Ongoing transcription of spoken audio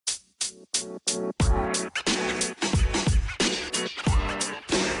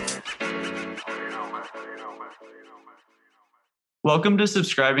Welcome to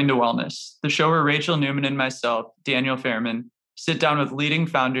Subscribing to Wellness, the show where Rachel Newman and myself, Daniel Fairman, sit down with leading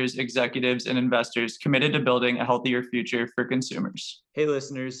founders, executives, and investors committed to building a healthier future for consumers. Hey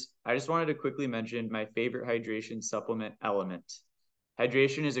listeners, I just wanted to quickly mention my favorite hydration supplement, Element.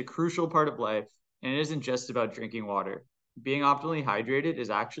 Hydration is a crucial part of life, and it isn't just about drinking water. Being optimally hydrated is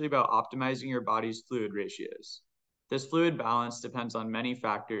actually about optimizing your body's fluid ratios. This fluid balance depends on many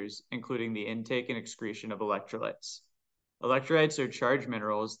factors, including the intake and excretion of electrolytes. Electrolytes are charged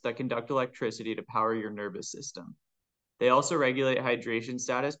minerals that conduct electricity to power your nervous system. They also regulate hydration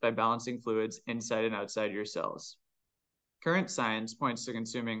status by balancing fluids inside and outside your cells. Current science points to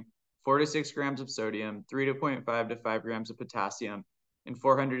consuming 4 to 6 grams of sodium, 3.5 to 5 grams of potassium, and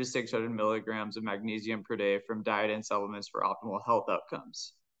 400 to 600 milligrams of magnesium per day from diet and supplements for optimal health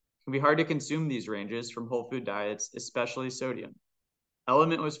outcomes. It can be hard to consume these ranges from whole food diets, especially sodium.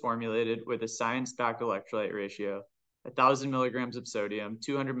 Element was formulated with a science-backed electrolyte ratio, 1,000 milligrams of sodium,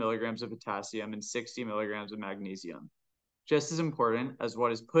 200 milligrams of potassium, and 60 milligrams of magnesium. Just as important as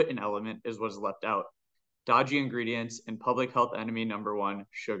what is put in Element is what is left out. Dodgy ingredients and public health enemy number one,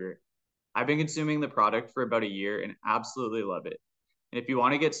 sugar. I've been consuming the product for about a year and absolutely love it. And if you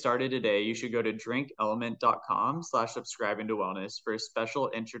want to get started today, you should go to drinkelement.com/subscribing to wellness for a special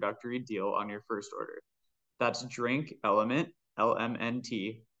introductory deal on your first order. That's drinkelement,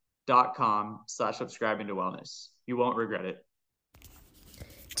 LMNT.com/subscribing to wellness. You won't regret it.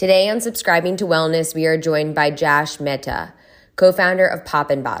 Today on Subscribing to Wellness, we are joined by Jash Mehta, co-founder of Pop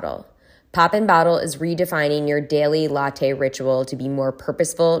and Bottle. Pop and Bottle is redefining your daily latte ritual to be more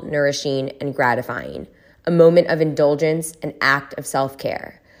purposeful, nourishing, and gratifying. A moment of indulgence, an act of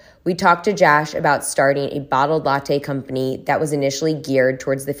self-care. We talked to Jash about starting a bottled latte company that was initially geared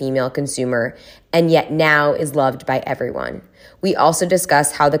towards the female consumer and yet now is loved by everyone. We also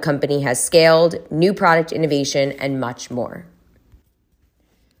discuss how the company has scaled, new product innovation, and much more.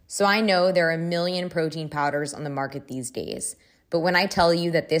 So I know there are a million protein powders on the market these days, but when I tell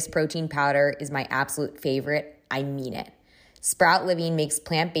you that this protein powder is my absolute favorite, I mean it. Sprout Living makes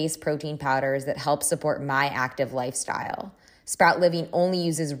plant-based protein powders that help support my active lifestyle. Sprout Living only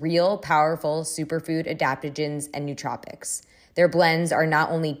uses real, powerful superfood adaptogens and nootropics. Their blends are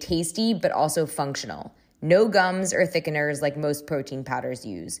not only tasty, but also functional. No gums or thickeners like most protein powders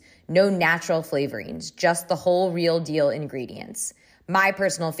use. No natural flavorings, just the whole real deal ingredients. My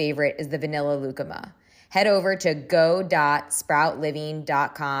personal favorite is the vanilla lucuma. Head over to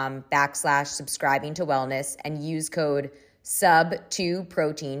go.sproutliving.com/subscribing to wellness and use code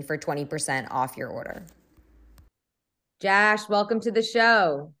SUB2protein for 20% off your order. Jash, welcome to the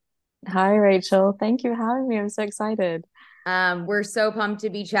show. Hi, Rachel. Thank you for having me. I'm so excited. We're so pumped to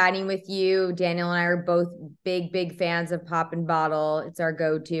be chatting with you. Daniel and I are both big fans of Pop and Bottle. It's our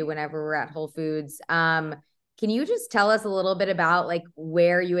go-to whenever we're at Whole Foods. Can you just tell us a little bit about like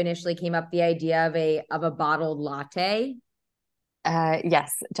where you initially came up with the idea of a bottled latte?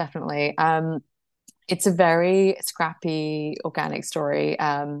 Yes, definitely. It's a very scrappy, organic story.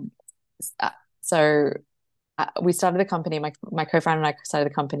 We started the company, my co-founder and I started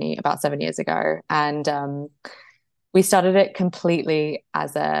the company about 7 years ago. And we started it completely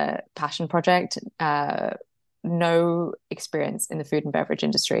as a passion project. No experience in the food and beverage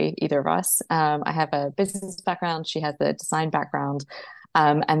industry, either of us. I have a business background. She has the design background.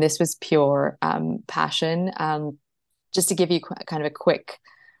 And this was pure passion. Just to give you kind of a quick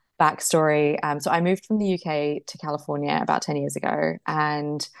backstory. So I moved from the UK to California about 10 years ago.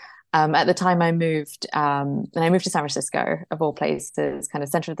 And at the time I moved to San Francisco, of all places, kind of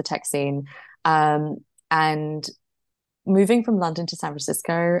center of the tech scene. And moving from London to San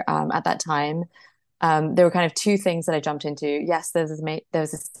Francisco at that time, there were kind of two things that I jumped into. Yes, there was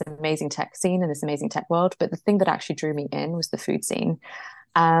this amazing tech scene and this amazing tech world, but the thing that actually drew me in was the food scene.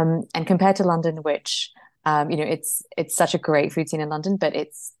 And compared to London, which it's such a great food scene in London, but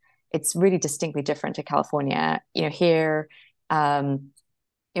it's really distinctly different to California. Here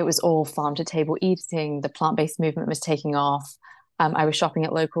it was all farm to table eating. The plant-based movement was taking off. I was shopping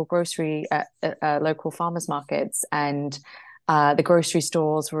at local local farmers markets, and the grocery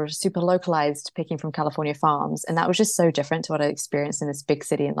stores were super localized, picking from California farms. And that was just so different to what I experienced in this big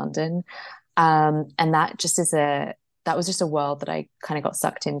city in London. And that was just a world that I kind of got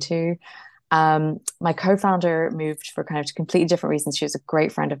sucked into. My co-founder moved for kind of completely different reasons. She was a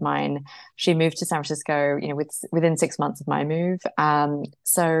great friend of mine. She moved to San Francisco, within 6 months of my move.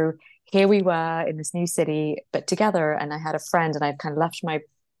 So here we were in this new city, but together. And I had a friend, and I'd kind of left my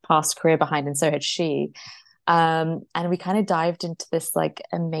past career behind, and so had she. And we kind of dived into this like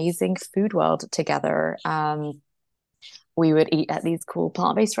amazing food world together. We would eat at these cool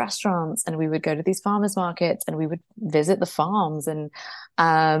plant-based restaurants, and we would go to these farmers markets, and we would visit the farms, and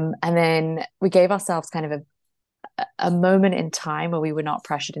then we gave ourselves kind of a moment in time where we were not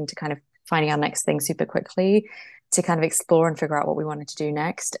pressured into kind of finding our next thing super quickly, to kind of explore and figure out what we wanted to do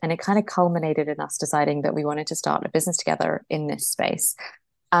next. And it kind of culminated in us deciding that we wanted to start a business together in this space.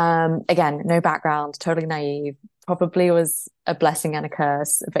 Again, no background, totally naive, probably was a blessing and a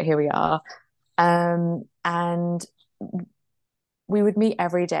curse, but here we are. And we would meet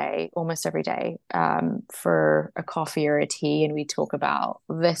every day, almost every day, for a coffee or a tea, and we talk about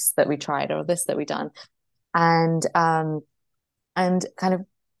this that we tried or this that we done. And kind of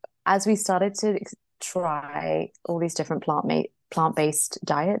as we started to try all these different plant-based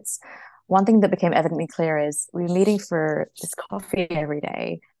diets, one thing that became evidently clear is we were meeting for this coffee every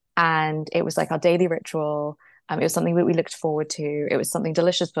day, and it was like our daily ritual. It was something that we looked forward to. It was something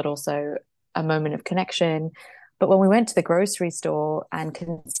delicious, but also a moment of connection. But when we went to the grocery store and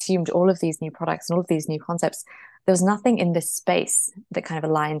consumed all of these new products and all of these new concepts, there was nothing in this space that kind of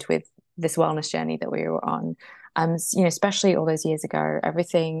aligned with this wellness journey that we were on. Especially all those years ago,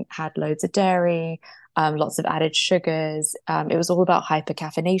 everything had loads of dairy, lots of added sugars. It was all about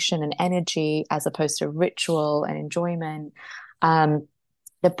hypercaffeination and energy as opposed to ritual and enjoyment.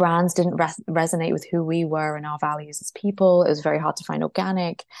 The brands didn't resonate with who we were and our values as people. It was very hard to find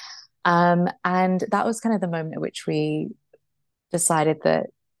organic. And that was kind of the moment at which we decided that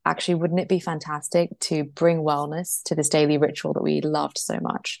actually, wouldn't it be fantastic to bring wellness to this daily ritual that we loved so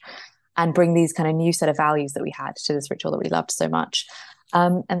much, and bring these kind of new set of values that we had to this ritual that we loved so much.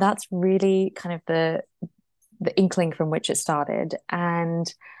 And that's really kind of the inkling from which it started.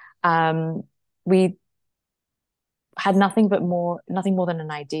 And we had nothing more than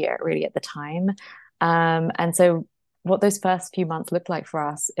an idea really at the time. And so what those first few months looked like for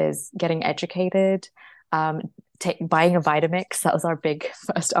us is getting educated, buying a Vitamix. That was our big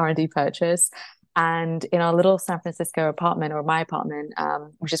first R&D purchase. And in our little San Francisco apartment, or my apartment,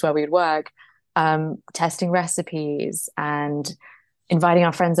 which is where we would work, testing recipes and inviting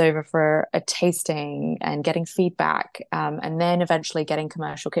our friends over for a tasting and getting feedback, and then eventually getting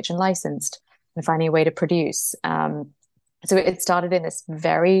commercial kitchen licensed and finding a way to produce. So it started in this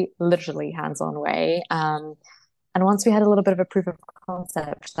very literally hands-on way. And once we had a little bit of a proof of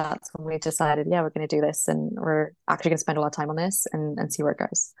concept, that's when we decided, yeah, we're going to do this, and we're actually going to spend a lot of time on this and see where it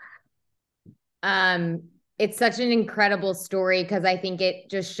goes. It's such an incredible story, because I think it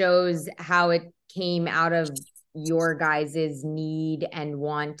just shows how it came out of your guys's need and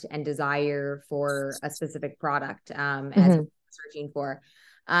want and desire for a specific product, as we're searching for.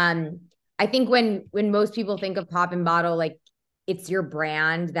 I think when most people think of Pop and Bottle, like, it's your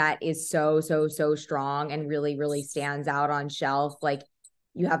brand that is so strong and really, really stands out on shelf. Like,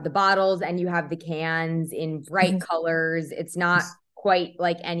 you have the bottles and you have the cans in bright colors. It's not quite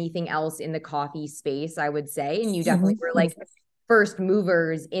like anything else in the coffee space, I would say. And you definitely were like first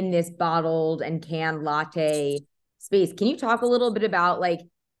movers in this bottled and canned latte space. Can you talk a little bit about like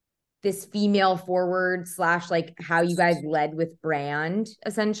this female forward / like how you guys led with brand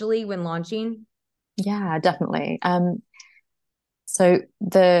essentially when launching? Yeah, definitely. So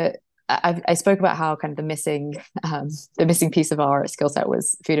I spoke about how kind of the missing piece of our skill set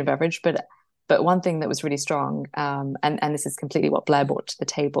was food and beverage, but one thing that was really strong, and this is completely what Blair brought to the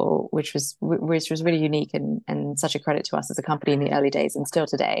table, which was really unique and such a credit to us as a company in the early days and still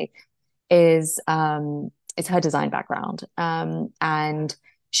today, is her design background, and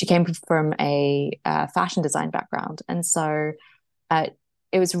she came from a fashion design background, and so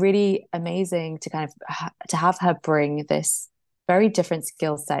it was really amazing to kind of to have her bring this very different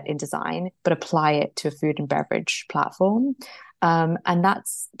skill set in design, but apply it to a food and beverage platform. And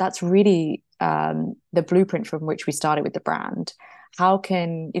that's really the blueprint from which we started with the brand. How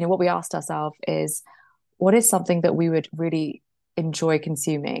can, what we asked ourselves is, what is something that we would really enjoy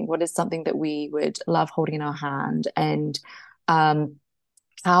consuming? What is something that we would love holding in our hand? And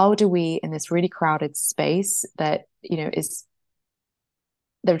how do we, in this really crowded space that, is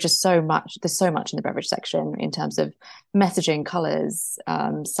there's so much in the beverage section in terms of messaging, colors,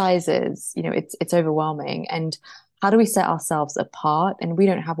 sizes, it's overwhelming. And how do we set ourselves apart? And we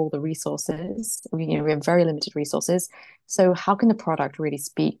don't have all the resources. We have very limited resources. So how can the product really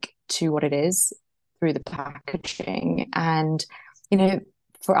speak to what it is through the packaging? And,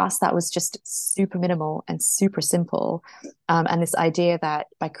 for us, that was just super minimal and super simple. And this idea that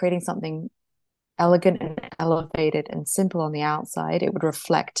by creating something elegant and elevated and simple on the outside, it would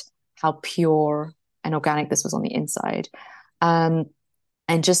reflect how pure and organic this was on the inside. And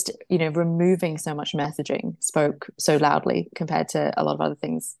and just, removing so much messaging spoke so loudly compared to a lot of other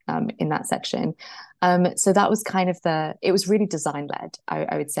things in that section. So that was kind of it was really design led,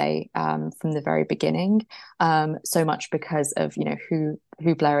 I would say, from the very beginning, so much because of,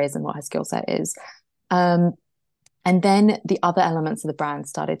 who Blair is and what her skill set is. And then the other elements of the brand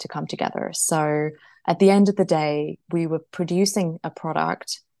started to come together. So at the end of the day, we were producing a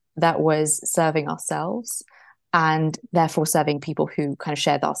product that was serving ourselves and therefore serving people who kind of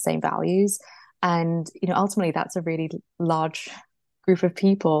shared our same values. And, ultimately that's a really large group of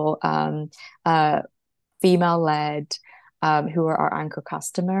people, female-led, who are our anchor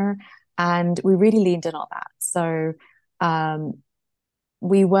customer. And we really leaned in on that. So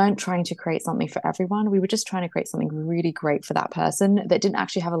we weren't trying to create something for everyone. We were just trying to create something really great for that person that didn't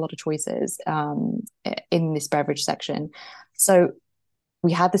actually have a lot of choices in this beverage section. So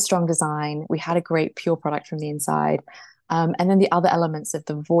we had the strong design, we had a great pure product from the inside. And then the other elements of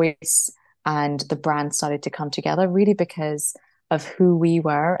the voice and the brand started to come together really because of who we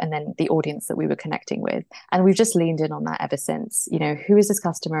were and then the audience that we were connecting with. And we've just leaned in on that ever since. Who is this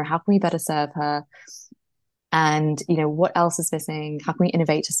customer? How can we better serve her? And, what else is missing? How can we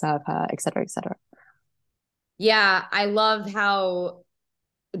innovate to serve her, et cetera, et cetera. Yeah, I love how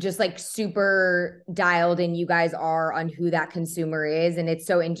just like super dialed in you guys are on who that consumer is. And it's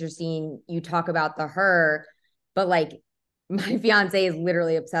so interesting. You talk about the her, but like my fiance is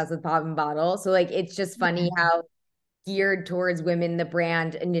literally obsessed with Pop and Bottle. So like, it's just funny how geared towards women the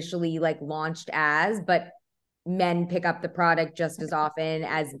brand initially like launched as, but men pick up the product just as often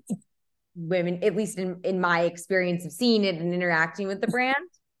as women, at least in my experience of seeing it and interacting with the brand.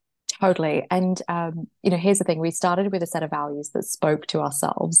 Totally. And, here's the thing. We started with a set of values that spoke to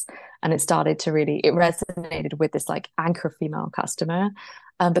ourselves, and it resonated with this like anchor female customer.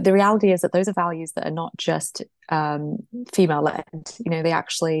 But the reality is that those are values that are not just female led. They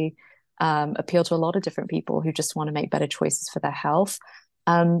actually appeal to a lot of different people who just want to make better choices for their health.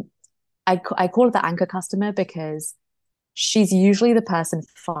 I call it the anchor customer because she's usually the person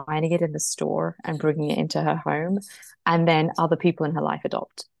finding it in the store and bringing it into her home, and then other people in her life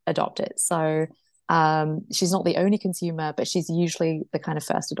adopt it. So she's not the only consumer, but she's usually the kind of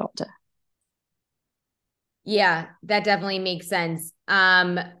first adopter. Yeah, that definitely makes sense.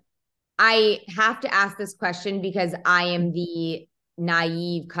 I have to ask this question because I am the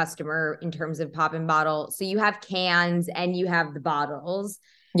naive customer in terms of Pop and Bottle. So you have cans and you have the bottles.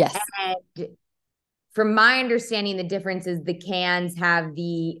 Yes. And from my understanding, the difference is the cans have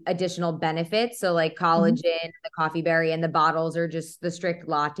the additional benefits. So like collagen, the coffee berry, and the bottles are just the strict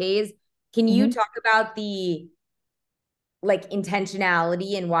lattes. Can you talk about the like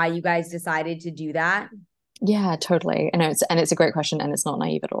intentionality and why you guys decided to do that? Yeah, totally. It's a great question, and it's not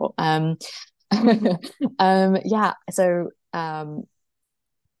naive at all. Yeah. So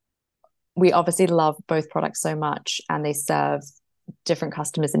we obviously love both products so much, and they serve different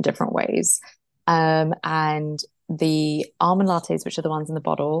customers in different ways. And the almond lattes, which are the ones in the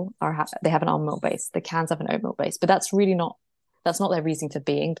bottle, they have an almond milk base. The cans have an oat milk base, but that's not their reason for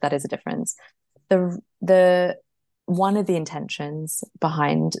being. But that is a difference. The one of the intentions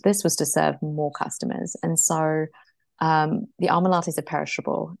behind this was to serve more customers, and so the almond lattes are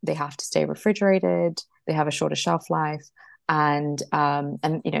perishable. They have to stay refrigerated. They have a shorter shelf life. And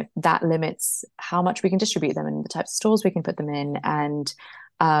that limits how much we can distribute them and the types of stores we can put them in, and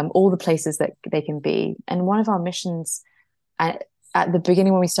all the places that they can be. And one of our missions at the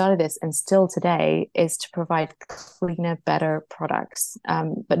beginning when we started this, and still today, is to provide cleaner, better products,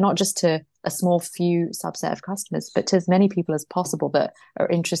 but not just to a small few subset of customers, but to as many people as possible that are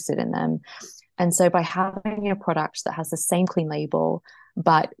interested in them. And so by having a product that has the same clean label,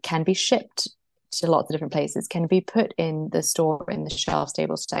 but can be shipped to lots of different places, can be put in the store in the shelf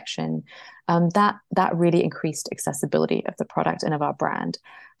stable section, that really increased accessibility of the product and of our brand.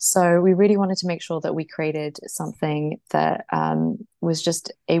 So we really wanted to make sure that we created something that was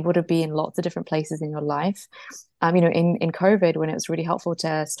just able to be in lots of different places in your life. In COVID, when it was really helpful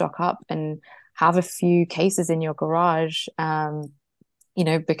to stock up and have a few cases in your garage,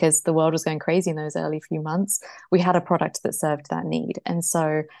 because the world was going crazy in those early few months, we had a product that served that need. And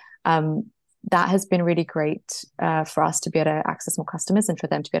so that has been really great for us to be able to access more customers and for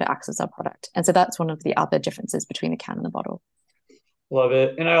them to be able to access our product. And so that's one of the other differences between the can and the bottle. Love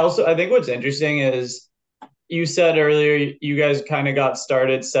it. And I think what's interesting is you said earlier you guys kind of got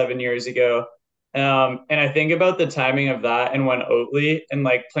started 7 years ago. And I think about the timing of that and when Oatly and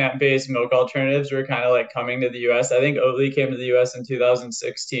like plant-based milk alternatives were kind of like coming to the US. I think Oatly came to the US in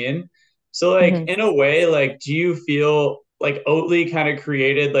 2016. So like in a way, like do you feel like Oatly kind of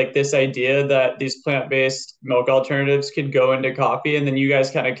created like this idea that these plant-based milk alternatives could go into coffee, and then you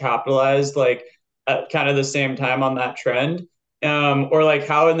guys kind of capitalized like at kind of the same time on that trend. Or like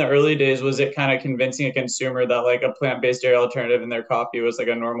how in the early days was it kind of convincing a consumer that like a plant-based dairy alternative in their coffee was like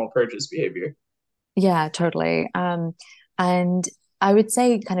a normal purchase behavior? Yeah, totally. And I would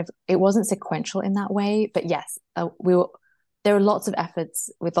say kind of it wasn't sequential in that way, but yes, there were lots of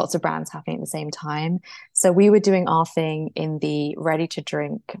efforts with lots of brands happening at the same time. So we were doing our thing in the ready to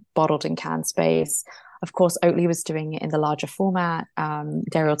drink, bottled and canned space. Of course, Oatly was doing it in the larger format,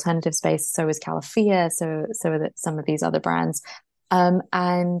 dairy alternative space. So was Califia. So were some of these other brands.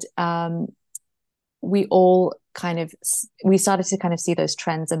 And we all kind of we started to kind of see those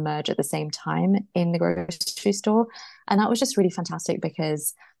trends emerge at the same time in the grocery store, and that was just really fantastic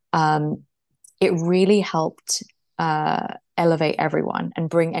because it really helped elevate everyone and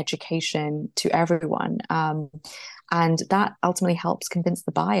bring education to everyone, and that ultimately helps convince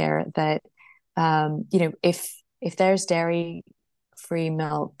the buyer that if there's dairy free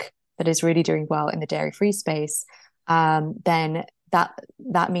milk that is really doing well in the dairy free space, then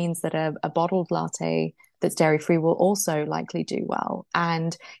that means that a bottled latte that's dairy free will also likely do well.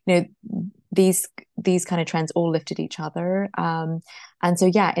 And these kind of trends all lifted each other. And so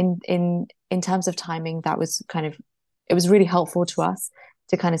yeah, in terms of timing, that was it was really helpful to us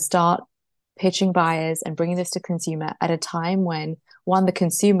to kind of start pitching buyers and bringing this to consumer at a time when the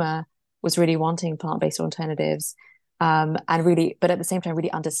consumer was really wanting plant-based alternatives, and really, but at the same time,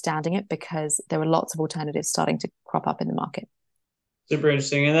 really understanding it because there were lots of alternatives starting to crop up in the market. Super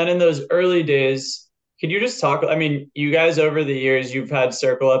interesting. And then in those early days, could you just talk? I mean, you guys over the years, you've had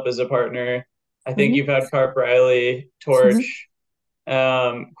Circle Up as a partner. I think you've had Carp Riley, Torch,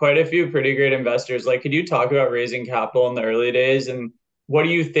 quite a few pretty great investors. Like, could you talk about raising capital in the early days, and what do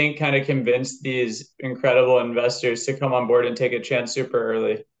you think kind of convinced these incredible investors to come on board and take a chance super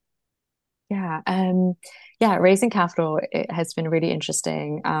early? Yeah, raising capital, it has been really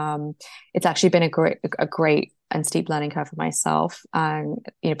interesting. It's actually been a great and steep learning curve for myself. Pop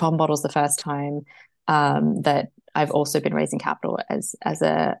and Bottle's the first time that I've also been raising capital as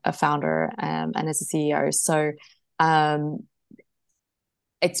a founder, and as a CEO. So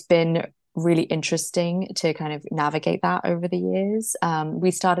it's been really interesting to kind of navigate that over the years.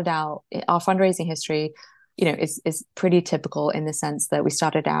 We started out our fundraising history, is pretty typical in the sense that we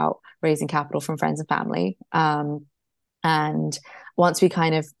started out raising capital from friends and family. And once we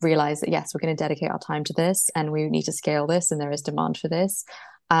kind of realized that, yes, we're going to dedicate our time to this and we need to scale this and there is demand for this,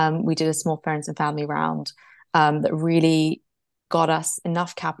 we did a small friends and family round that really got us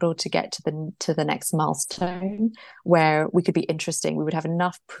enough capital to get to the next milestone where we could be interesting. We would have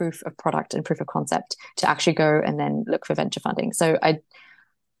enough proof of product and proof of concept to actually go and then look for venture funding. So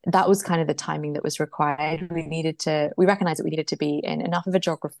that was kind of the timing that was required. We recognized that we needed to be in enough of a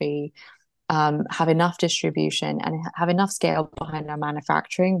geography, have enough distribution, and have enough scale behind our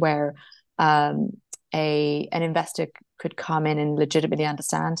manufacturing where an investor could come in and legitimately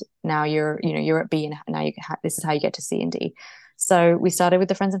understand, now you're at B and now this is how you get to C and D. So we started with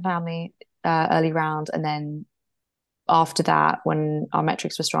the friends and family early round, and then after that, when our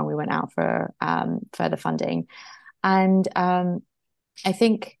metrics were strong, we went out for further funding. And I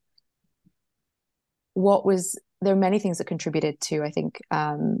think there are many things that contributed to, I think,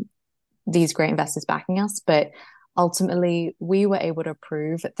 these great investors backing us, but ultimately we were able to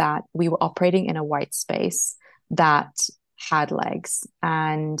prove that we were operating in a white space that had legs.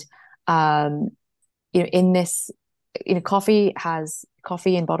 And in this, coffee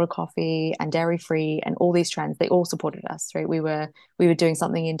and bottled coffee and dairy free and all these trends, they all supported us, right? We were doing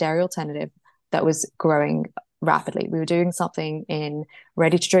something in dairy alternative that was growing rapidly. We were doing something in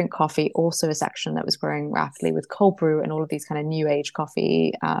ready to drink coffee, also a section that was growing rapidly with cold brew and all of these kind of new age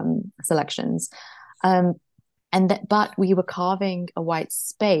coffee selections. But we were carving a white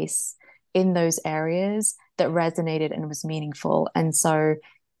space in those areas that resonated and was meaningful. And so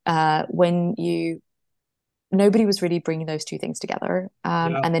nobody was really bringing those two things together.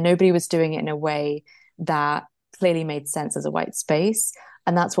 And then nobody was doing it in a way that clearly made sense as a white space.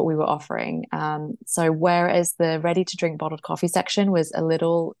 And that's what we were offering. So whereas the ready to drink bottled coffee section was a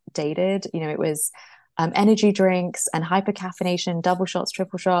little dated, it was energy drinks and hyper caffeination, double shots,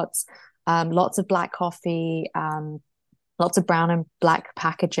 triple shots, lots of black coffee, lots of brown and black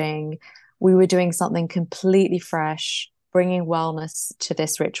packaging. We were doing something completely fresh, bringing wellness to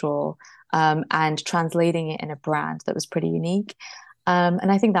this ritual, and translating it in a brand that was pretty unique.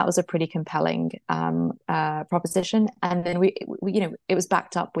 And I think that was a pretty compelling proposition. And then we it was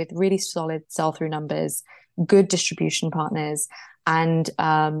backed up with really solid sell-through numbers, good distribution partners, and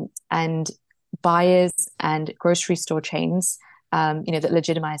buyers and grocery store chains, that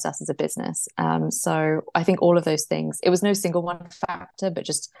legitimized us as a business. So I think all of those things, it was no single one factor, but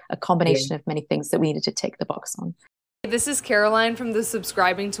just a combination of many things that we needed to tick the box on. This is Caroline from the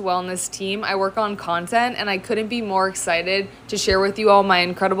Subscribing to Wellness team. I work on content, and I couldn't be more excited to share with you all my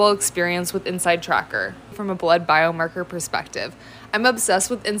incredible experience with Inside Tracker from a blood biomarker perspective. I'm obsessed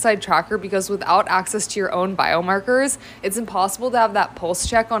with Inside Tracker because without access to your own biomarkers, it's impossible to have that pulse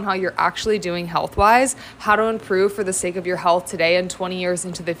check on how you're actually doing health-wise, how to improve for the sake of your health today and 20 years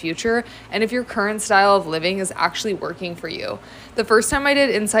into the future, and if your current style of living is actually working for you. The first time I did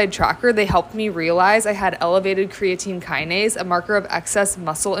Inside Tracker, they helped me realize I had elevated creatine kinase, a marker of excess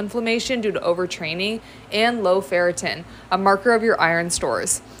muscle inflammation due to overtraining, and low ferritin, a marker of your iron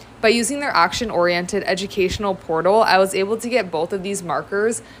stores. By using their action-oriented educational portal, I was able to get both of these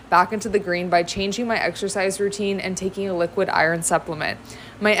markers back into the green by changing my exercise routine and taking a liquid iron supplement.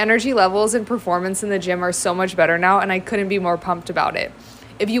 My energy levels and performance in the gym are so much better now, and I couldn't be more pumped about it.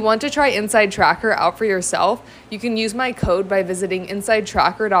 If you want to try Inside Tracker out for yourself, you can use my code by visiting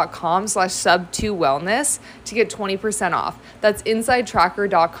insidetracker.com/sub2wellness to get 20% off. That's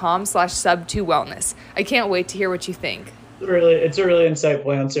insidetracker.com/sub2wellness. I can't wait to hear what you think. It's a really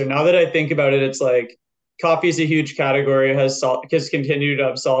insightful answer. Now that I think about it, it's like coffee is a huge category, has continued to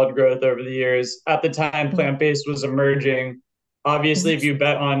have solid growth over the years. At the time, plant-based was emerging. Obviously, if you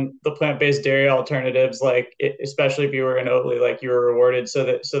bet on the plant-based dairy alternatives, especially if you were in Oatly, like you were rewarded. So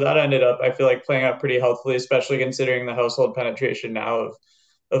that ended up, I feel like, playing out pretty healthfully, especially considering the household penetration now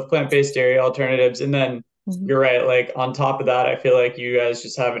of plant-based dairy alternatives. And then you're right, like on top of that, I feel like you guys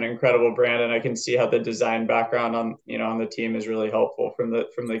just have an incredible brand, and I can see how the design background on the team is really helpful from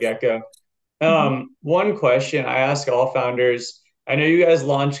the get-go. One question I ask all founders, I know you guys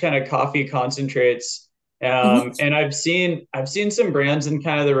launched kind of coffee concentrates. And I've seen some brands in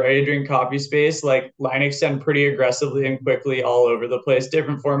kind of the ready to drink coffee space, like line extend pretty aggressively and quickly all over the place,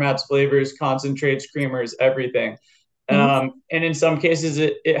 different formats, flavors, concentrates, creamers, everything. And in some cases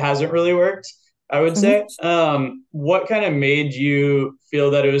it hasn't really worked, I would say. What kind of made you feel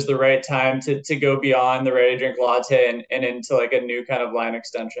that it was the right time to go beyond the ready to drink latte and into like a new kind of line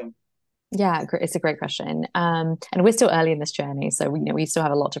extension? Yeah, it's a great question. And we're still early in this journey, so we still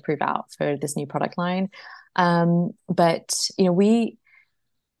have a lot to prove out for this new product line. But we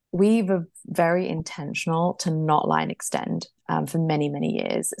were very intentional to not line extend for many, many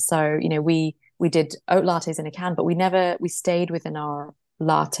years. So we did oat lattes in a can, but we stayed within our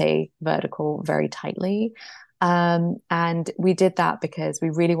latte vertical very tightly. And we did that because we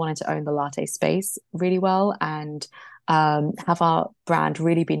really wanted to own the latte space really well and have our brand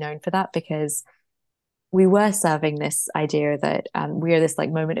really be known for that, because we were serving this idea that we are this like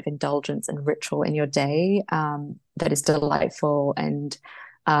moment of indulgence and ritual in your day that is delightful and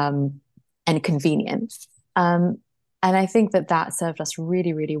convenient. And I think that served us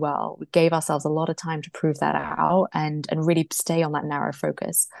really, really well. We gave ourselves a lot of time to prove that out and really stay on that narrow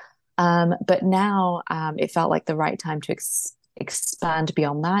focus. But now it felt like the right time to expand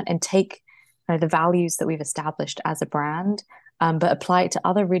beyond that and take the values that we've established as a brand, but apply it to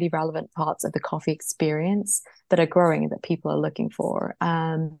other really relevant parts of the coffee experience that are growing and that people are looking for.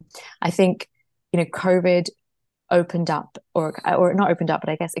 I think, COVID opened up or not opened up, but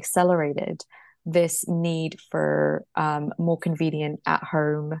I guess accelerated this need for more convenient at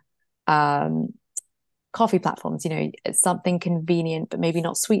home coffee platforms. It's something convenient but maybe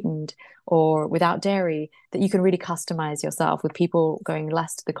not sweetened or without dairy that you can really customize yourself, with people going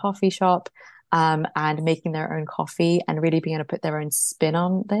less to the coffee shop and making their own coffee and really being able to put their own spin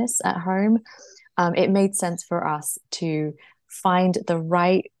on this at home. It made sense for us to find the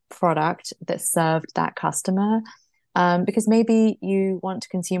right product that served that customer, because maybe you want to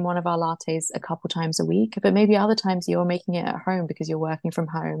consume one of our lattes a couple times a week, but maybe other times you're making it at home because you're working from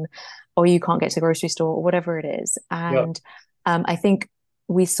home or you can't get to the grocery store or whatever it is. And I think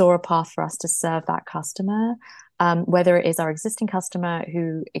we saw a path for us to serve that customer, whether it is our existing customer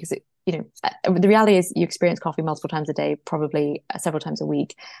who the reality is you experience coffee multiple times a day, probably several times a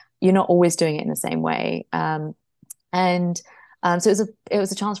week. You're not always doing it in the same way. So it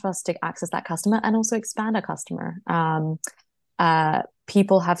was a chance for us to access that customer and also expand our customer.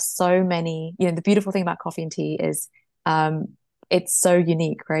 People have so many, the beautiful thing about coffee and tea is it's so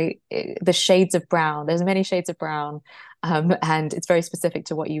unique, right? The shades of brown, there's many shades of brown, and it's very specific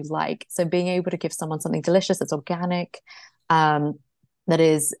to what you like. So being able to give someone something delicious that's organic, that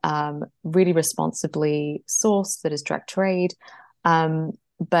is really responsibly sourced, that is direct trade,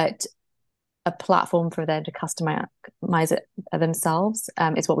 but a platform for them to customize it themselves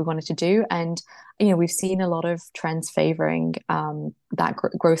is what we wanted to do. And we've seen a lot of trends favoring that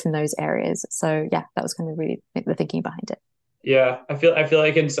growth in those areas. So yeah, that was kind of really the thinking behind it. Yeah, I feel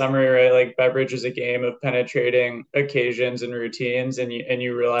like in summary, right, like beverage is a game of penetrating occasions and routines, and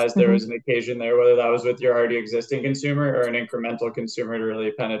you realize there was Mm-hmm. an occasion there, whether that was with your already existing consumer or an incremental consumer to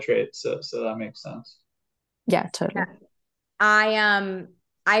really penetrate. So that makes sense. Yeah, totally. I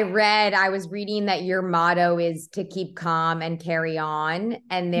was reading that your motto is to keep calm and carry on,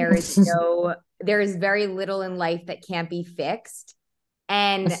 and there is very little in life that can't be fixed.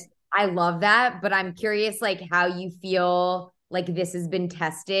 And I love that, but I'm curious like how you feel like this has been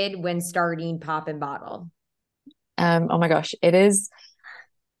tested when starting Pop and Bottle. Oh my gosh, it has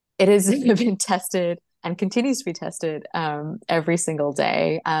been tested and continues to be tested every single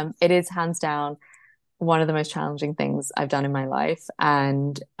day. It is hands down one of the most challenging things I've done in my life.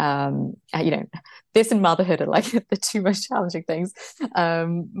 And this and motherhood are like the two most challenging things.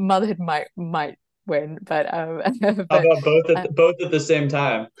 Motherhood might win, but How about both at the same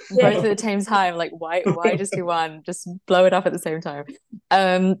time? both at the same time. Like why just do one? Just blow it up at the same time.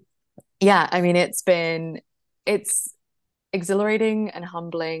 Yeah, I mean it's exhilarating and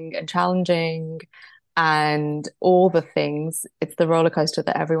humbling and challenging and all the things. It's the roller coaster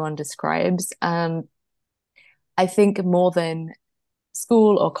that everyone describes. I think more than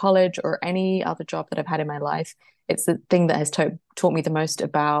school or college or any other job that I've had in my life, it's the thing that has taught me the most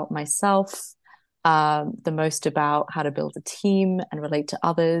about myself, the most about how to build a team and relate to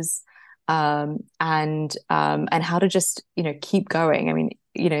others, and how to just keep going. I mean,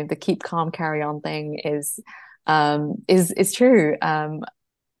 the keep calm, carry on thing is true.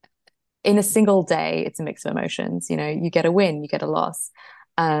 In a single day, it's a mix of emotions. You get a win, you get a loss,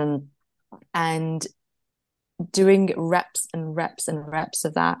 and doing reps and reps and reps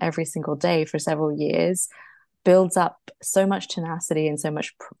of that every single day for several years builds up so much tenacity and so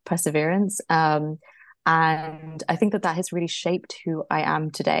much perseverance. And I think that has really shaped who I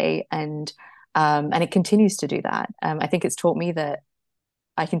am today, and it continues to do that. I think it's taught me that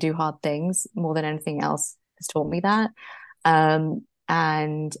I can do hard things more than anything else has taught me that. And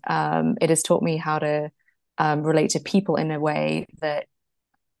it has taught me how to relate to people in a way that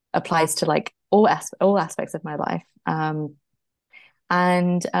applies to like all aspects of my life.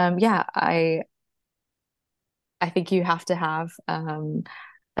 Yeah, I think you have to have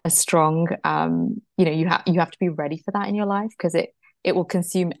a strong you have to be ready for that in your life, because it will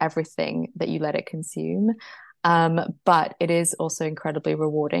consume everything that you let it consume. But it is also incredibly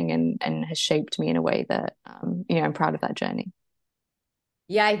rewarding and has shaped me in a way that I'm proud of that journey.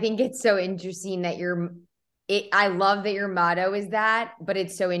 Yeah, I think it's so interesting that I love that your motto is that, but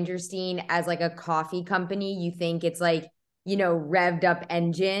it's so interesting as like a coffee company, you think it's like, revved up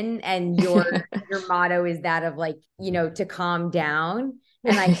engine, and your motto is that of like, to calm down.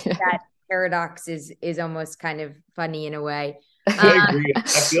 And I think that paradox is almost kind of funny in a way. I agree.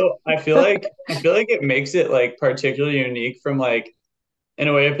 I feel like it makes it like particularly unique from like in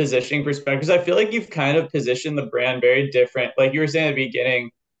a way a positioning perspective, because I feel like you've kind of positioned the brand very different. Like you were saying at the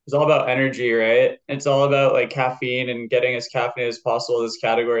beginning, it's all about energy, right? It's all about like caffeine and getting as caffeinated as possible this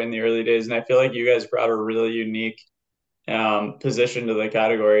category in the early days. And I feel like you guys brought a really unique position to the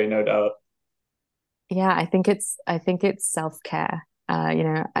category, no doubt. Yeah, I think it's self-care.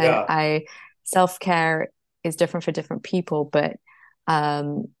 Yeah. I self-care is different for different people, but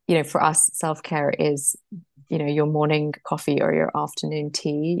for us, self-care is, your morning coffee or your afternoon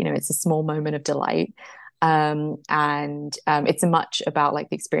tea. It's a small moment of delight. And it's as much about like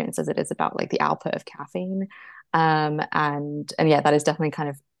the experience as it is about like the output of caffeine. And yeah, that is definitely kind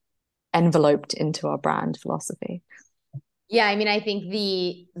of enveloped into our brand philosophy. Yeah, I mean, I think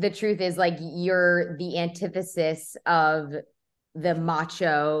the truth is like you're the antithesis of the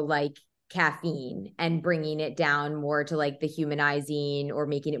macho like caffeine, and bringing it down more to like the humanizing or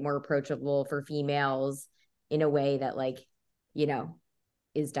making it more approachable for females in a way that like,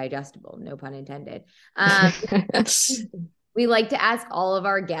 is digestible, no pun intended. We like to ask all of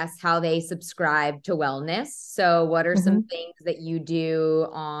our guests how they subscribe to wellness. So, what are some things that you do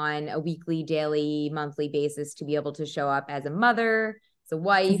on a weekly, daily, monthly basis to be able to show up as a mother, as a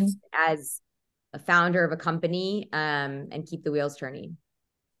wife, as a founder of a company, and keep the wheels turning?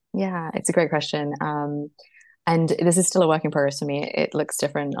 Yeah, it's a great question. And this is still a work in progress for me. It looks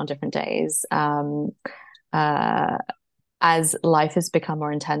different on different days. As life has become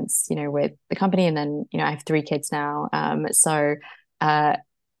more intense, with the company, and then, I have 3 kids now. So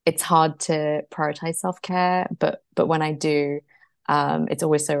it's hard to prioritize self-care, but when I do, it's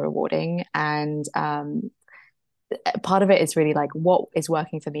always so rewarding. And part of it is really like what is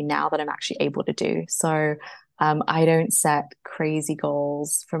working for me now that I'm actually able to do. So I don't set crazy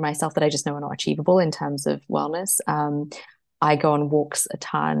goals for myself that I just know are not achievable in terms of wellness. I go on walks a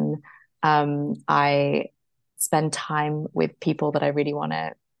ton. I spend time with people that I really want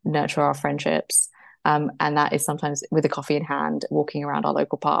to nurture our friendships. And that is sometimes with a coffee in hand, walking around our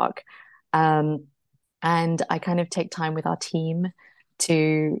local park. And I kind of take time with our team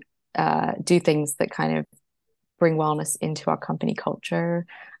to do things that kind of bring wellness into our company culture.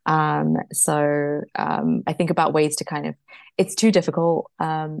 I think about ways to kind of, it's too difficult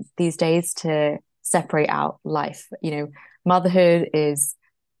these days to separate out life. Motherhood is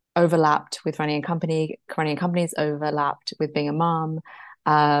overlapped with running a company is overlapped with being a mom,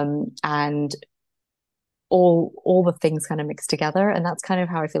 and all the things kind of mixed together. And that's kind of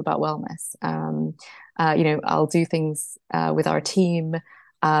how I feel about wellness. I'll do things with our team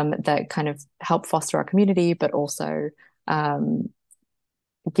that kind of help foster our community, but also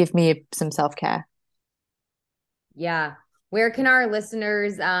give me some self-care. Yeah. Where can our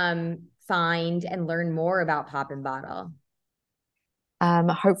listeners find and learn more about Pop and Bottle?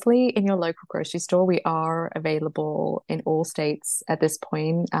 Hopefully in your local grocery store. We are available in all states at this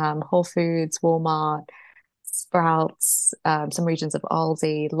point. Whole Foods, Walmart, Sprouts, some regions of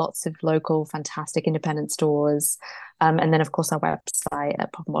Aldi, lots of local fantastic independent stores. And then of course our website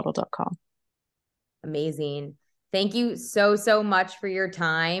at popandbottle.com. Amazing. Thank you so much for your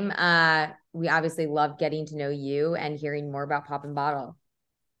time. We obviously love getting to know you and hearing more about Pop and Bottle.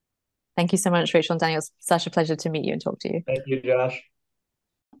 Thank you so much, Rachel and Daniel. It's such a pleasure to meet you and talk to you. Thank you, Josh.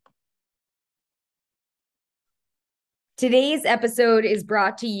 Today's episode is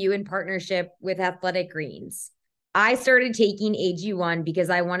brought to you in partnership with Athletic Greens. I started taking AG1 because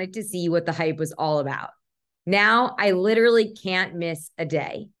I wanted to see what the hype was all about. Now I literally can't miss a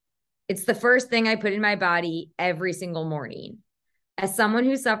day. It's the first thing I put in my body every single morning. As someone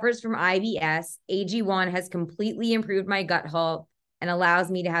who suffers from IBS, AG1 has completely improved my gut health and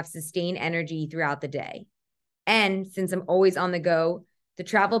allows me to have sustained energy throughout the day. And since I'm always on the go, the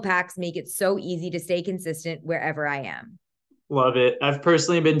travel packs make it so easy to stay consistent wherever I am. Love it. I've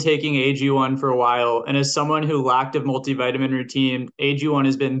personally been taking AG1 for a while, and as someone who lacked a multivitamin routine, AG1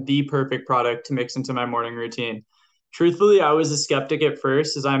 has been the perfect product to mix into my morning routine. Truthfully, I was a skeptic at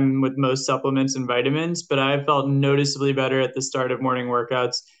first, as I'm with most supplements and vitamins, but I have felt noticeably better at the start of morning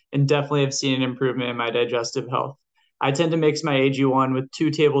workouts and definitely have seen an improvement in my digestive health. I tend to mix my AG1 with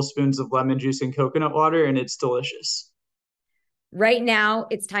 2 tablespoons of lemon juice and coconut water, and it's delicious. Right now,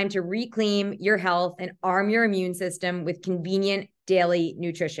 it's time to reclaim your health and arm your immune system with convenient daily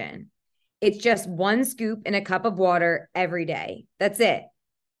nutrition. It's just 1 scoop in a cup of water every day. That's it.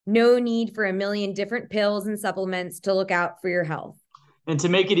 No need for a million different pills and supplements to look out for your health. And to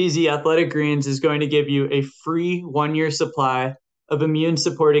make it easy, Athletic Greens is going to give you a free 1-year supply of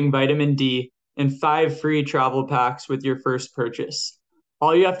immune-supporting vitamin D and 5 free travel packs with your first purchase.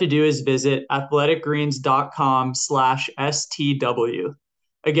 All you have to do is visit athleticgreens.com/STW.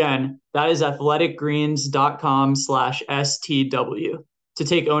 Again, that is athleticgreens.com/STW to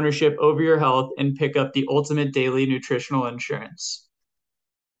take ownership over your health and pick up the ultimate daily nutritional insurance.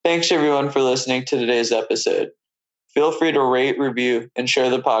 Thanks everyone for listening to today's episode. Feel free to rate, review, and share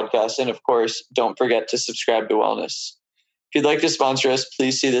the podcast. And of course, don't forget to subscribe to Wellness. If you'd like to sponsor us,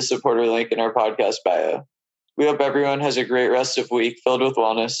 please see the supporter link in our podcast bio. We hope everyone has a great rest of week filled with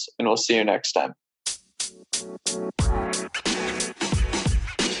wellness, and we'll see you next time.